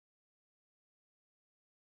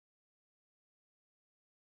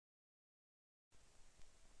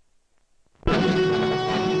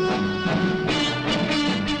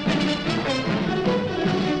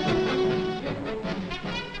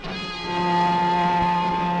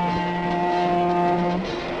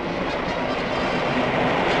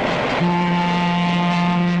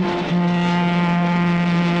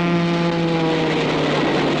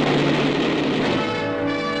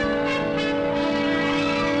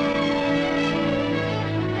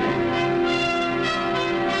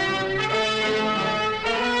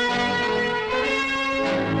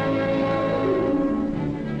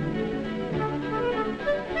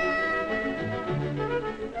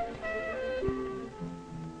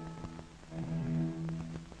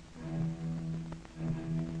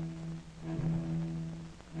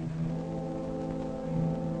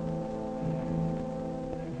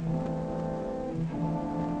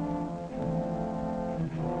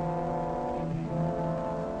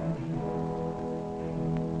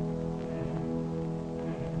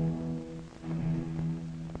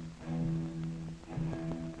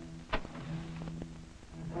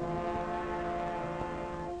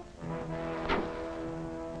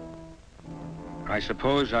I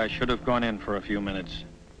suppose I should have gone in for a few minutes,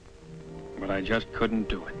 but I just couldn't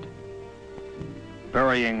do it.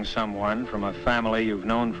 Burying someone from a family you've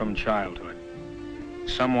known from childhood,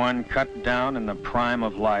 someone cut down in the prime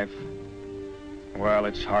of life, well,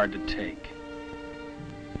 it's hard to take.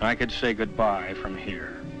 I could say goodbye from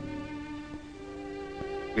here.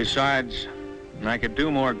 Besides, I could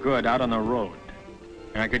do more good out on the road.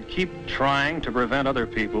 I could keep trying to prevent other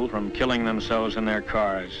people from killing themselves in their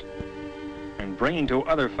cars and bringing to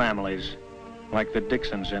other families, like the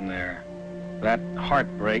Dixons in there, that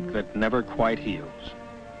heartbreak that never quite heals.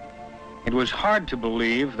 It was hard to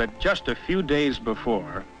believe that just a few days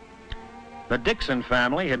before, the Dixon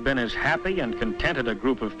family had been as happy and contented a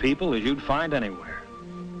group of people as you'd find anywhere.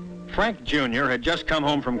 Frank Jr. had just come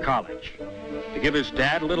home from college to give his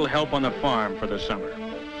dad a little help on the farm for the summer.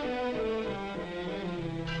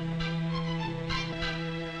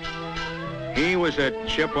 He was a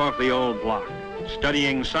chip off the old block,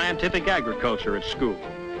 studying scientific agriculture at school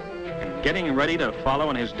and getting ready to follow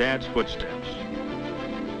in his dad's footsteps.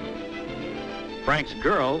 Frank's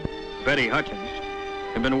girl, Betty Hutchins,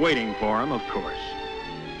 had been waiting for him, of course.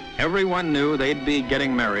 Everyone knew they'd be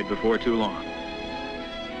getting married before too long.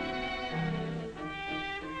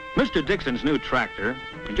 Mr. Dixon's new tractor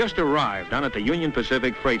had just arrived down at the Union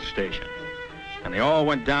Pacific freight station, and they all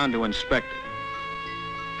went down to inspect it.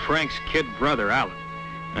 Frank's kid brother, Alan,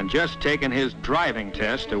 had just taken his driving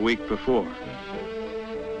test a week before.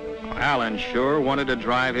 Alan sure wanted to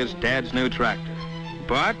drive his dad's new tractor,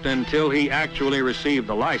 but until he actually received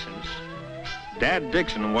the license, Dad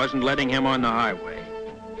Dixon wasn't letting him on the highway,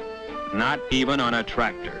 not even on a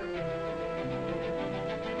tractor.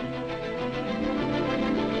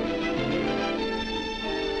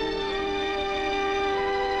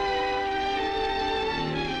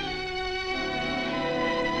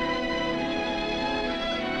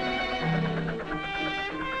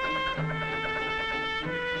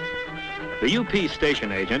 The UP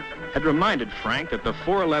station agent had reminded Frank that the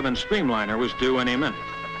 411 Streamliner was due any minute.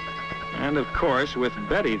 And of course, with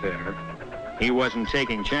Betty there, he wasn't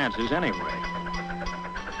taking chances anyway.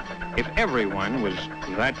 If everyone was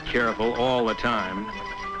that careful all the time,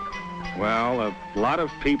 well, a lot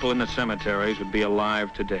of people in the cemeteries would be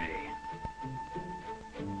alive today.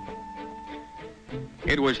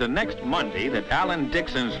 It was the next Monday that Alan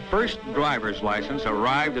Dixon's first driver's license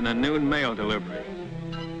arrived in a noon mail delivery.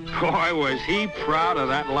 Boy, was he proud of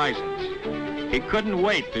that license. He couldn't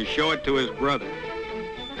wait to show it to his brother.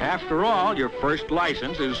 After all, your first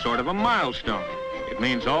license is sort of a milestone. It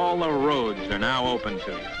means all the roads are now open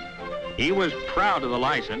to you. He was proud of the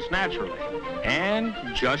license, naturally, and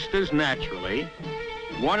just as naturally,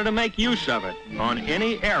 wanted to make use of it on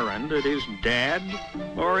any errand that his dad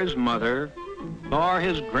or his mother or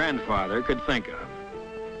his grandfather could think of.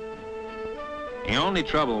 The only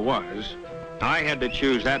trouble was, I had to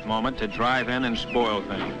choose that moment to drive in and spoil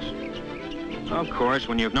things. Of course,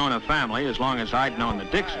 when you've known a family as long as I'd known the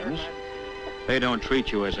Dixons, they don't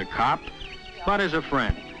treat you as a cop, but as a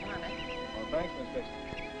friend. Well, thanks, Miss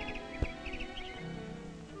Dixon.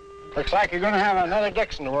 Looks like you're going to have another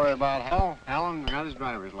Dixon to worry about, Hal. Alan got his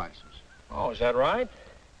driver's license. Oh, is that right?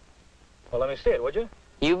 Well, let me see it, would you?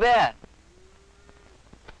 You bet.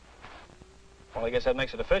 Well, I guess that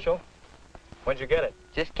makes it official. When'd you get it?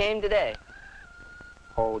 Just came today.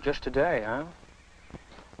 Oh, just today, huh?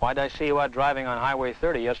 Why'd I see you out driving on Highway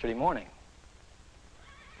 30 yesterday morning?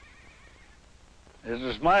 This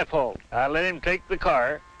is my fault. I let him take the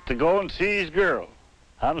car to go and see his girl.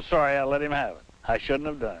 I'm sorry I let him have it. I shouldn't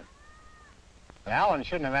have done it. Alan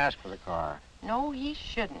shouldn't have asked for the car. No, he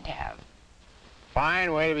shouldn't have.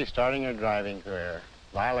 Fine way to be starting your driving career.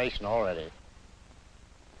 Violation already.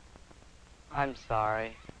 I'm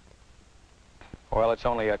sorry. Well, it's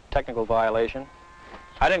only a technical violation.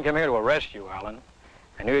 I didn't come here to arrest you, Alan.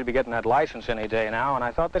 I knew you'd be getting that license any day now, and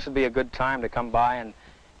I thought this would be a good time to come by and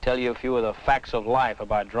tell you a few of the facts of life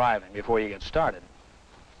about driving before you get started.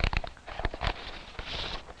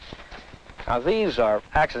 Now, these are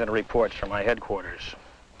accident reports from my headquarters.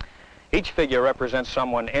 Each figure represents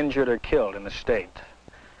someone injured or killed in the state.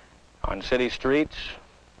 On city streets,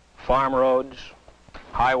 farm roads,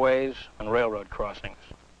 highways, and railroad crossings.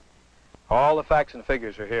 All the facts and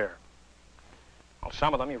figures are here. Well,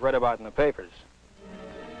 some of them you've read about in the papers.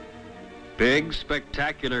 Big,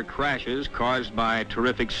 spectacular crashes caused by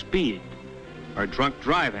terrific speed, or drunk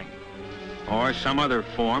driving, or some other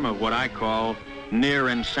form of what I call near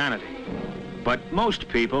insanity. But most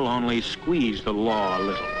people only squeeze the law a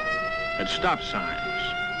little, at stop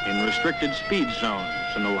signs, in restricted speed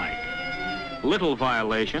zones and the like. Little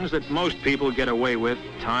violations that most people get away with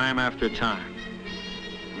time after time.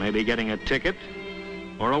 Maybe getting a ticket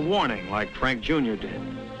or a warning like Frank Jr. did,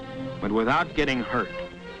 but without getting hurt.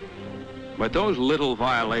 But those little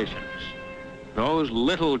violations, those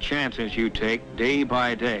little chances you take day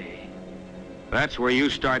by day, that's where you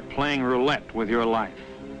start playing roulette with your life.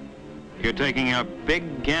 You're taking a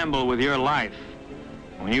big gamble with your life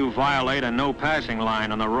when you violate a no passing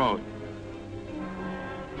line on the road.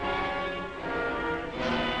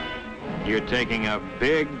 You're taking a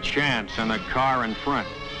big chance in the car in front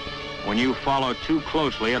when you follow too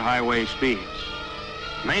closely at highway speeds.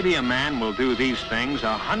 Maybe a man will do these things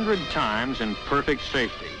 100 times in perfect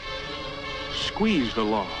safety. Squeeze the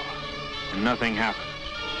law and nothing happens.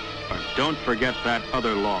 But don't forget that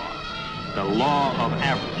other law, the law of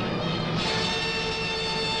averages.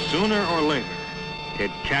 Sooner or later,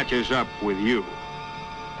 it catches up with you.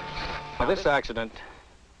 Now, this accident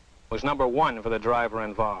was number 1 for the driver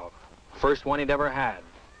involved. First one he'd ever had.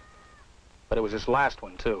 But it was his last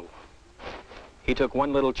one, too. He took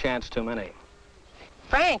one little chance too many.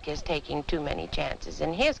 Frank is taking too many chances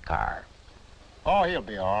in his car. Oh, he'll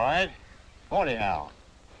be all right. Won't he, Al?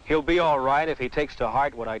 He'll be all right if he takes to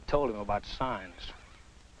heart what I told him about signs.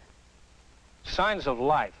 Signs of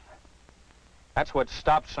life. That's what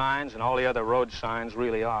stop signs and all the other road signs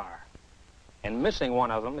really are. And missing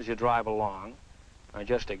one of them as you drive along, or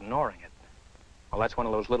just ignoring it, well, that's one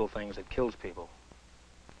of those little things that kills people.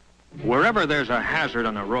 Wherever there's a hazard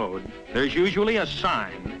on the road, there's usually a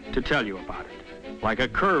sign to tell you about it, like a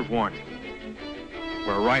curve warning,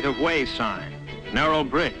 or a right-of-way sign, narrow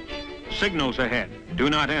bridge, signals ahead, do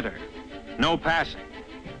not enter, no passing,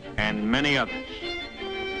 and many others.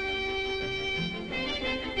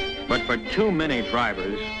 But for too many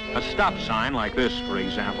drivers, a stop sign like this, for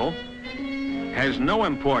example, has no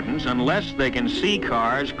importance unless they can see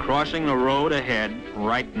cars crossing the road ahead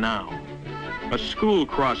right now. A school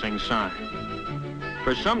crossing sign.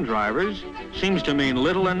 For some drivers, seems to mean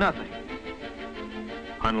little or nothing,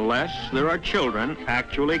 unless there are children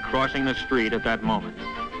actually crossing the street at that moment.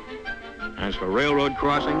 As for railroad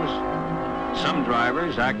crossings, some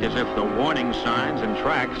drivers act as if the warning signs and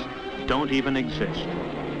tracks don't even exist,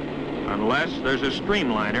 unless there's a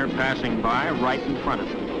streamliner passing by right in front of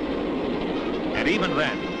them. And even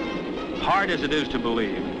then, hard as it is to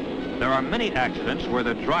believe, there are many accidents where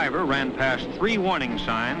the driver ran past 3 warning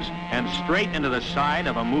signs and straight into the side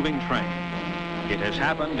of a moving train. It has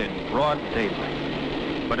happened in broad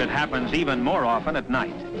daylight, but it happens even more often at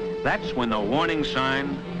night. That's when the warning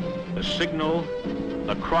sign, the signal,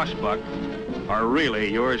 the crossbuck are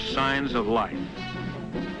really your signs of life.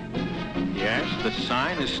 Yes, the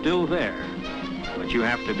sign is still there, but you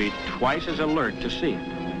have to be twice as alert to see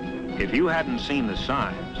it. If you hadn't seen the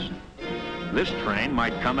signs, this train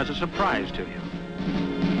might come as a surprise to you.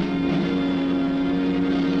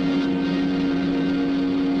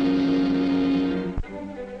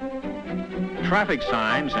 Traffic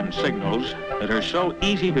signs and signals that are so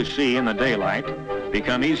easy to see in the daylight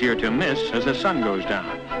become easier to miss as the sun goes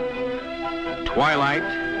down. Twilight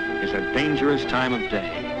is a dangerous time of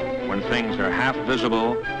day when things are half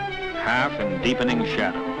visible, half in deepening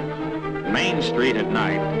shadow. Main Street at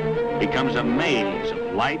night becomes a maze of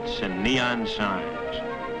lights and neon signs,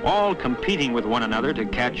 all competing with one another to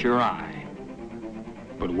catch your eye.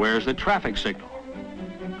 But where's the traffic signal?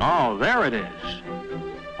 Oh, there it is,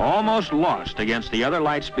 almost lost against the other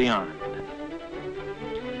lights beyond.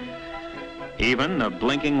 Even the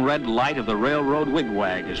blinking red light of the railroad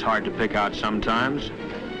wigwag is hard to pick out sometimes.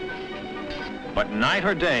 But night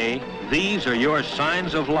or day, these are your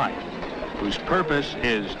signs of life, whose purpose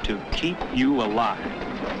is to keep you alive.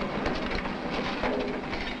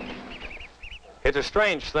 It's a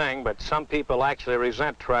strange thing, but some people actually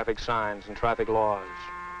resent traffic signs and traffic laws.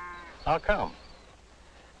 How come?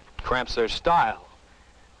 Cramps their style.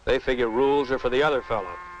 They figure rules are for the other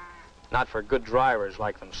fellow, not for good drivers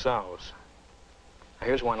like themselves. Now,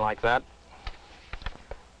 here's one like that.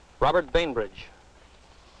 Robert Bainbridge.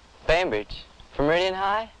 Bainbridge? From Meridian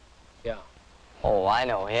High? Yeah. Oh, I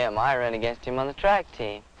know him. I ran against him on the track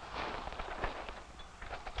team.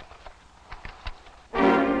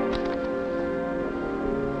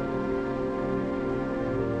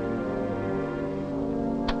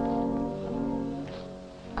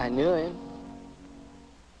 I knew him.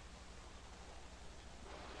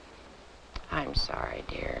 I'm sorry,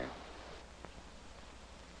 dear.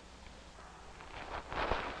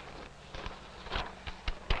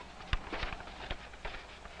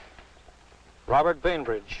 Robert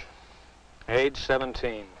Bainbridge, age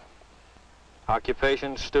 17.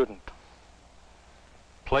 Occupation, student.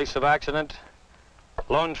 Place of accident,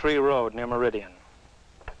 Lone Tree Road near Meridian.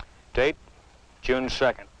 Date, June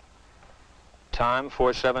 2nd. Time,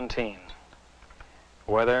 4:17.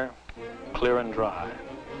 Weather clear and dry.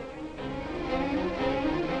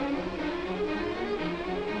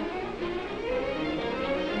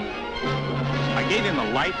 I gave him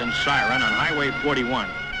the light and siren on Highway 41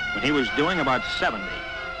 when he was doing about 70.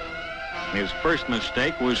 His first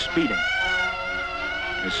mistake was speeding.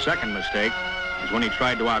 His second mistake is when he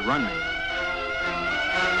tried to outrun me.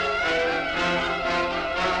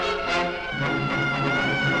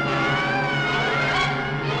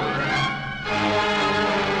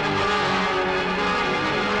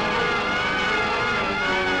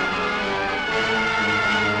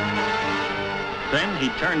 Then he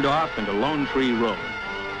turned off into Lone Tree Road.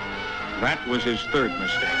 That was his third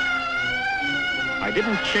mistake. I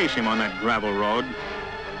didn't chase him on that gravel road.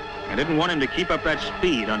 I didn't want him to keep up that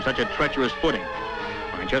speed on such a treacherous footing.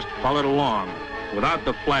 I just followed along without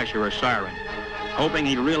the flash or a siren, hoping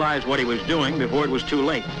he'd realize what he was doing before it was too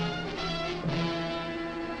late.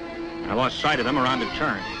 I lost sight of him around a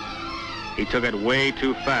turn. He took it way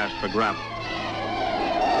too fast for gravel.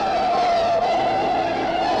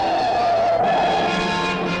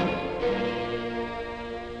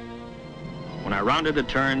 When I rounded the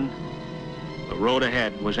turn, the road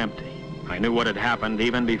ahead was empty. I knew what had happened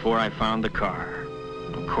even before I found the car.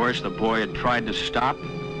 Of course, the boy had tried to stop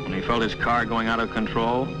when he felt his car going out of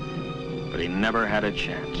control, but he never had a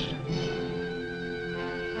chance.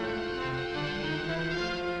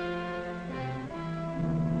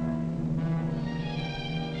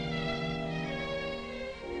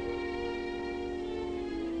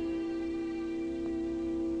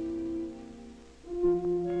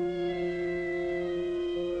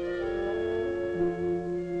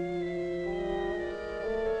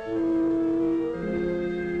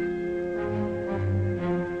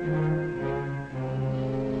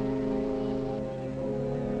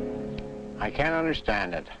 I can't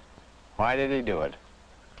understand it. Why did he do it?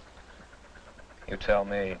 You tell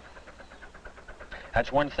me.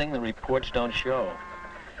 That's one thing the reports don't show.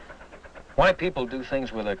 Why people do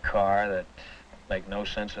things with a car that make no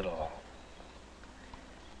sense at all.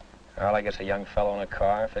 Well, I guess a young fellow in a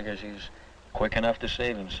car figures he's quick enough to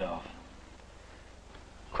save himself.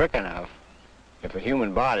 Quick enough? If a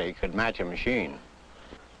human body could match a machine.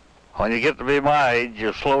 When you get to be my age,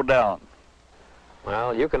 you slow down.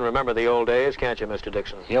 Well, you can remember the old days, can't you, Mr.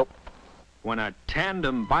 Dixon? Yep. When a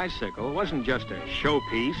tandem bicycle wasn't just a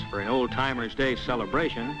showpiece for an old-timers' day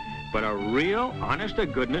celebration, but a real,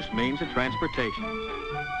 honest-to-goodness means of transportation.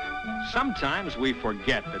 Sometimes we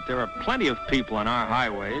forget that there are plenty of people on our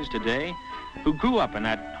highways today who grew up in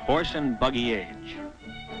that horse and buggy age.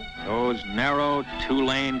 Those narrow,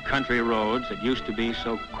 two-lane country roads that used to be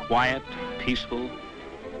so quiet, peaceful,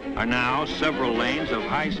 are now several lanes of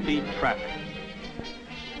high-speed traffic.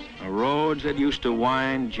 The roads that used to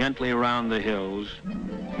wind gently around the hills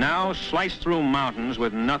now slice through mountains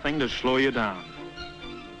with nothing to slow you down.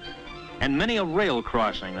 And many a rail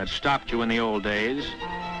crossing that stopped you in the old days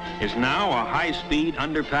is now a high-speed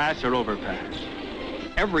underpass or overpass.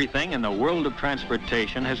 Everything in the world of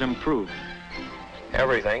transportation has improved.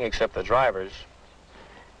 Everything except the drivers.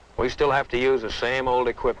 We still have to use the same old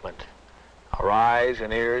equipment. Our eyes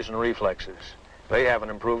and ears and reflexes. They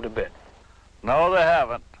haven't improved a bit. No, they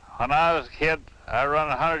haven't. When I was a kid, I run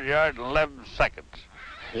 100 yards in 11 seconds.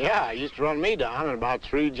 Yeah, it used to run me down in about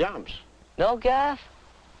 3 jumps. No gaff?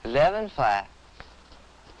 11 flat.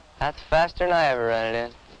 That's faster than I ever run it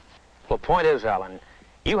in. Well, point is, Alan,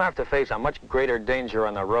 you have to face a much greater danger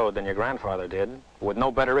on the road than your grandfather did, with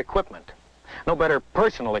no better equipment. No better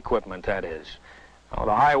personal equipment, that is. Oh,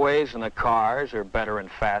 the highways and the cars are better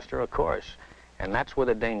and faster, of course, and that's where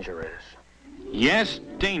the danger is. Yes,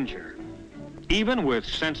 danger. Even with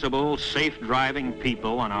sensible, safe-driving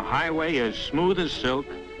people on a highway as smooth as silk,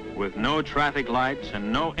 with no traffic lights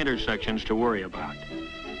and no intersections to worry about.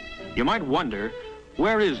 You might wonder,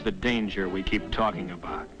 where is the danger we keep talking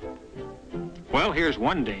about? Well, here's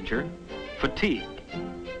one danger: fatigue.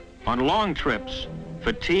 On long trips,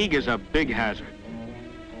 fatigue is a big hazard.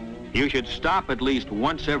 You should stop at least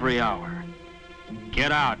once every hour.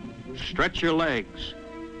 Get out, stretch your legs,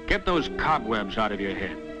 get those cobwebs out of your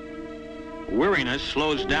head. Weariness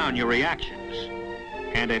slows down your reactions,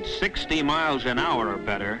 and at 60 miles an hour or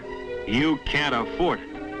better, you can't afford it.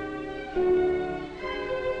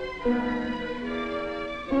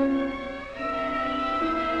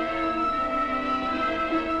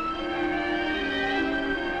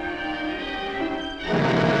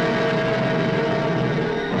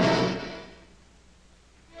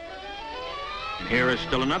 And here is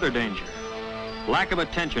still another danger: lack of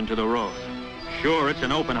attention to the road. Sure, it's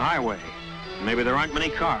an open highway. Maybe there aren't many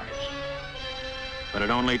cars, but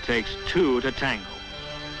it only takes 2 to tango.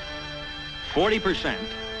 40%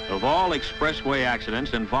 of all expressway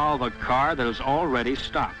accidents involve a car that is already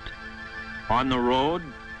stopped, on the road,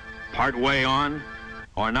 part way on,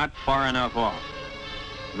 or not far enough off.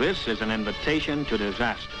 This is an invitation to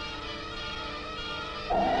disaster.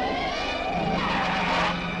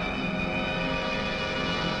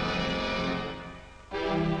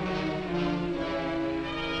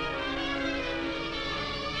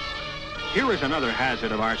 Here is another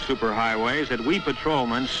hazard of our superhighways that we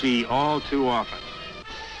patrolmen see all too often.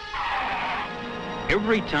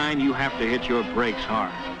 Every time you have to hit your brakes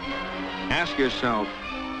hard, ask yourself,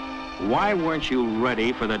 why weren't you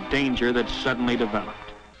ready for the danger that suddenly developed?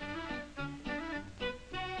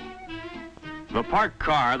 The parked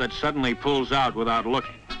car that suddenly pulls out without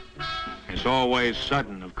looking is always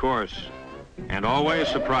sudden, of course, and always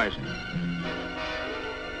surprising.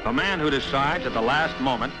 The man who decides at the last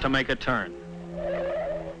moment to make a turn.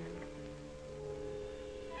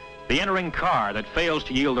 The entering car that fails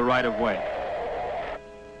to yield the right of way.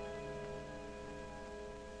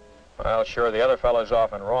 Well, sure, the other fellow's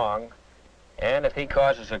often wrong, and if he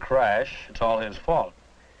causes a crash, it's all his fault.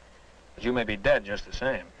 But you may be dead just the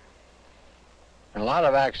same. In a lot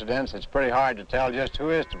of accidents, it's pretty hard to tell just who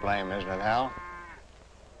is to blame, isn't it, Hal?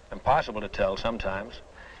 Impossible to tell sometimes.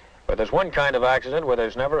 But there's one kind of accident where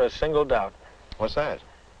there's never a single doubt. What's that?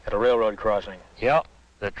 At a railroad crossing. Yep,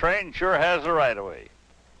 the train sure has the right-of-way.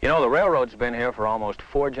 You know, the railroad's been here for almost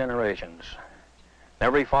 4 generations.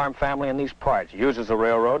 Every farm family in these parts uses the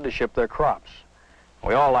railroad to ship their crops.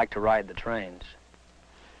 We all like to ride the trains.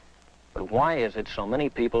 But why is it so many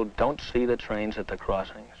people don't see the trains at the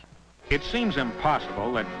crossings? It seems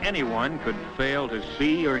impossible that anyone could fail to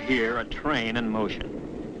see or hear a train in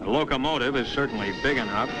motion. The locomotive is certainly big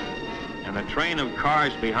enough, and the train of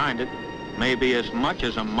cars behind it may be as much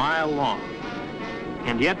as a mile long.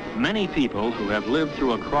 And yet, many people who have lived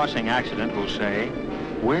through a crossing accident will say,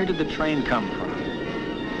 where did the train come from?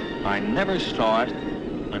 I never saw it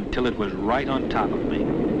until it was right on top of me.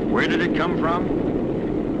 Where did it come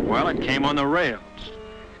from? Well, it came on the rails.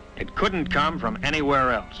 It couldn't come from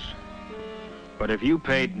anywhere else. But if you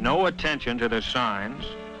paid no attention to the signs,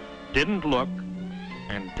 didn't look,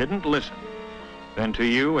 and didn't listen, then to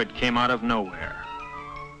you it came out of nowhere.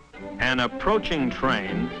 An approaching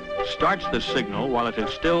train starts the signal while it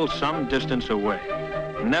is still some distance away.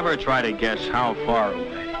 Never try to guess how far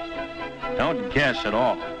away. Don't guess at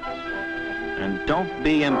all. And don't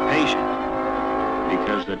be impatient,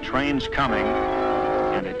 because the train's coming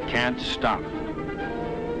and it can't stop.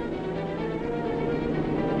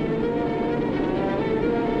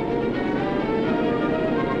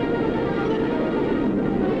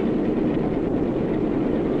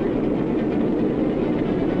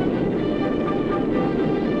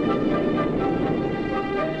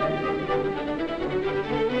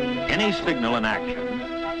 Any signal in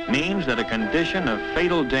action means that a condition of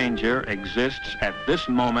fatal danger exists at this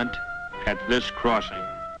moment, at this crossing.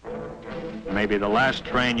 Maybe the last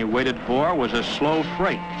train you waited for was a slow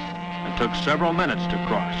freight and took several minutes to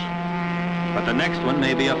cross. But the next one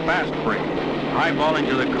may be a fast freight, highballing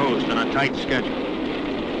to the coast on a tight schedule.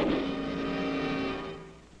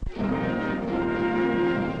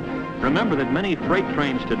 Remember that many freight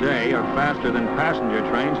trains today are faster than passenger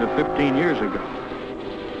trains of 15 years ago.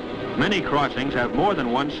 Many crossings have more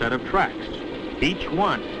than one set of tracks, each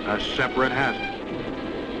one a separate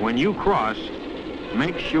hazard. When you cross,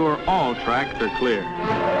 make sure all tracks are clear.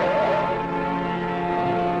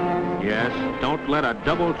 Yes, don't let a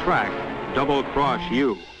double track double-cross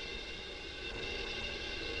you.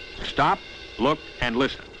 Stop, look, and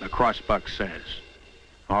listen, the crossbuck says.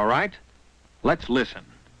 All right, let's listen.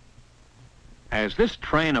 As this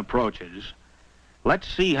train approaches, let's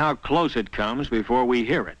see how close it comes before we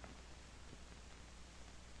hear it.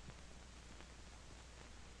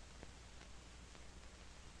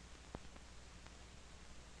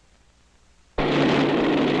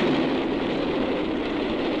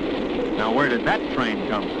 Now, where did that train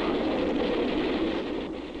come from?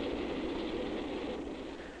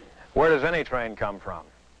 Where does any train come from?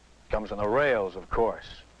 It comes on the rails, of course.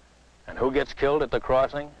 And who gets killed at the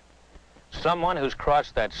crossing? Someone who's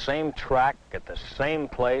crossed that same track at the same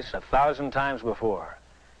place 1,000 times before.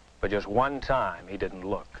 But just one time he didn't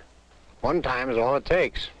look. One time is all it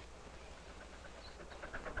takes.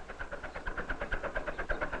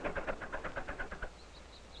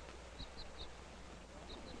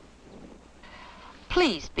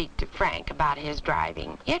 Please speak to Frank about his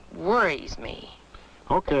driving. It worries me.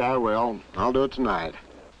 Okay, I will. I'll do it tonight.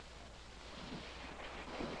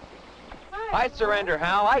 I surrender,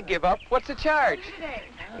 Hal. I give up. What's the charge?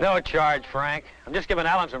 No charge, Frank. I'm just giving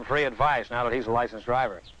Alan some free advice now that he's a licensed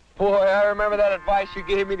driver. Boy, I remember that advice you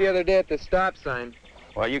gave me the other day at the stop sign.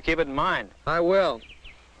 Well, you keep it in mind. I will.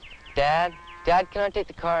 Dad, can I take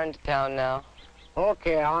the car into town now?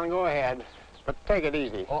 Okay, Alan, go ahead. But take it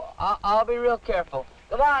easy. Oh, I'll be real careful.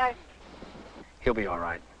 Goodbye. He'll be all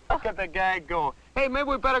right. Look at the guy go. Hey, maybe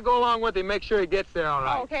we better go along with him, make sure he gets there all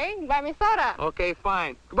right. Okay, buy me soda. Okay,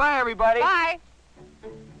 fine. Goodbye, everybody. Bye.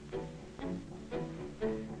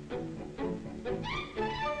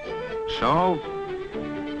 So,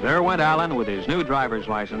 there went Alan with his new driver's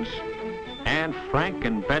license, and Frank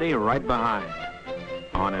and Betty right behind,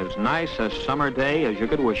 on as nice a summer day as you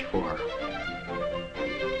could wish for.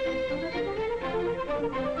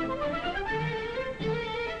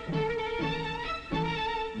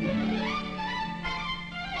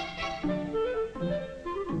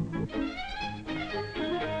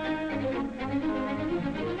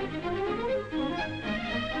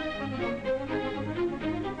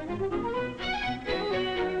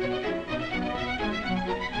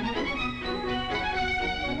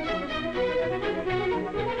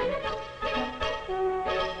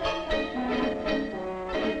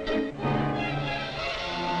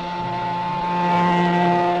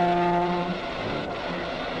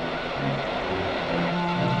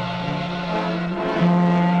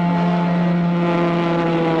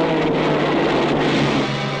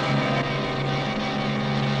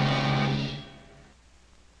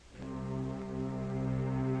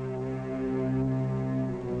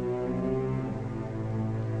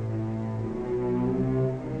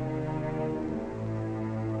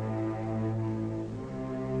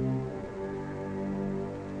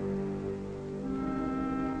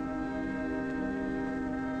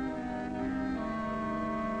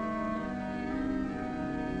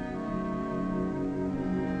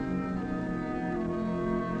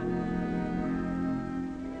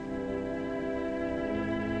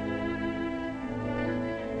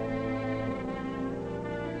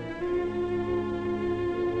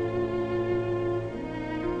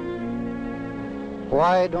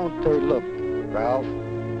 Why don't they look, Ralph?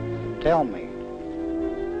 Tell me.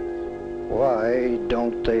 Why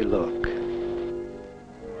don't they look?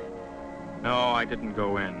 No, I didn't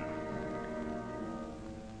go in.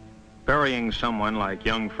 Burying someone like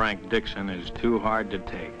young Frank Dixon is too hard to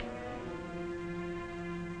take.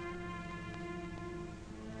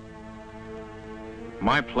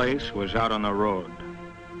 My place was out on the road.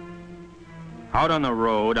 Out on the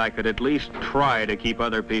road, I could at least try to keep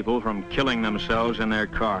other people from killing themselves in their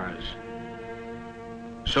cars.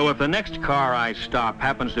 So if the next car I stop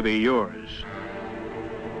happens to be yours,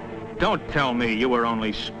 don't tell me you were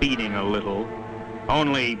only speeding a little,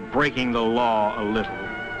 only breaking the law a little,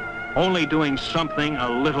 only doing something a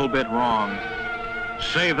little bit wrong.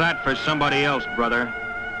 Save that for somebody else, brother,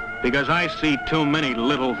 because I see too many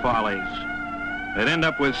little follies that end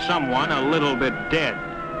up with someone a little bit dead.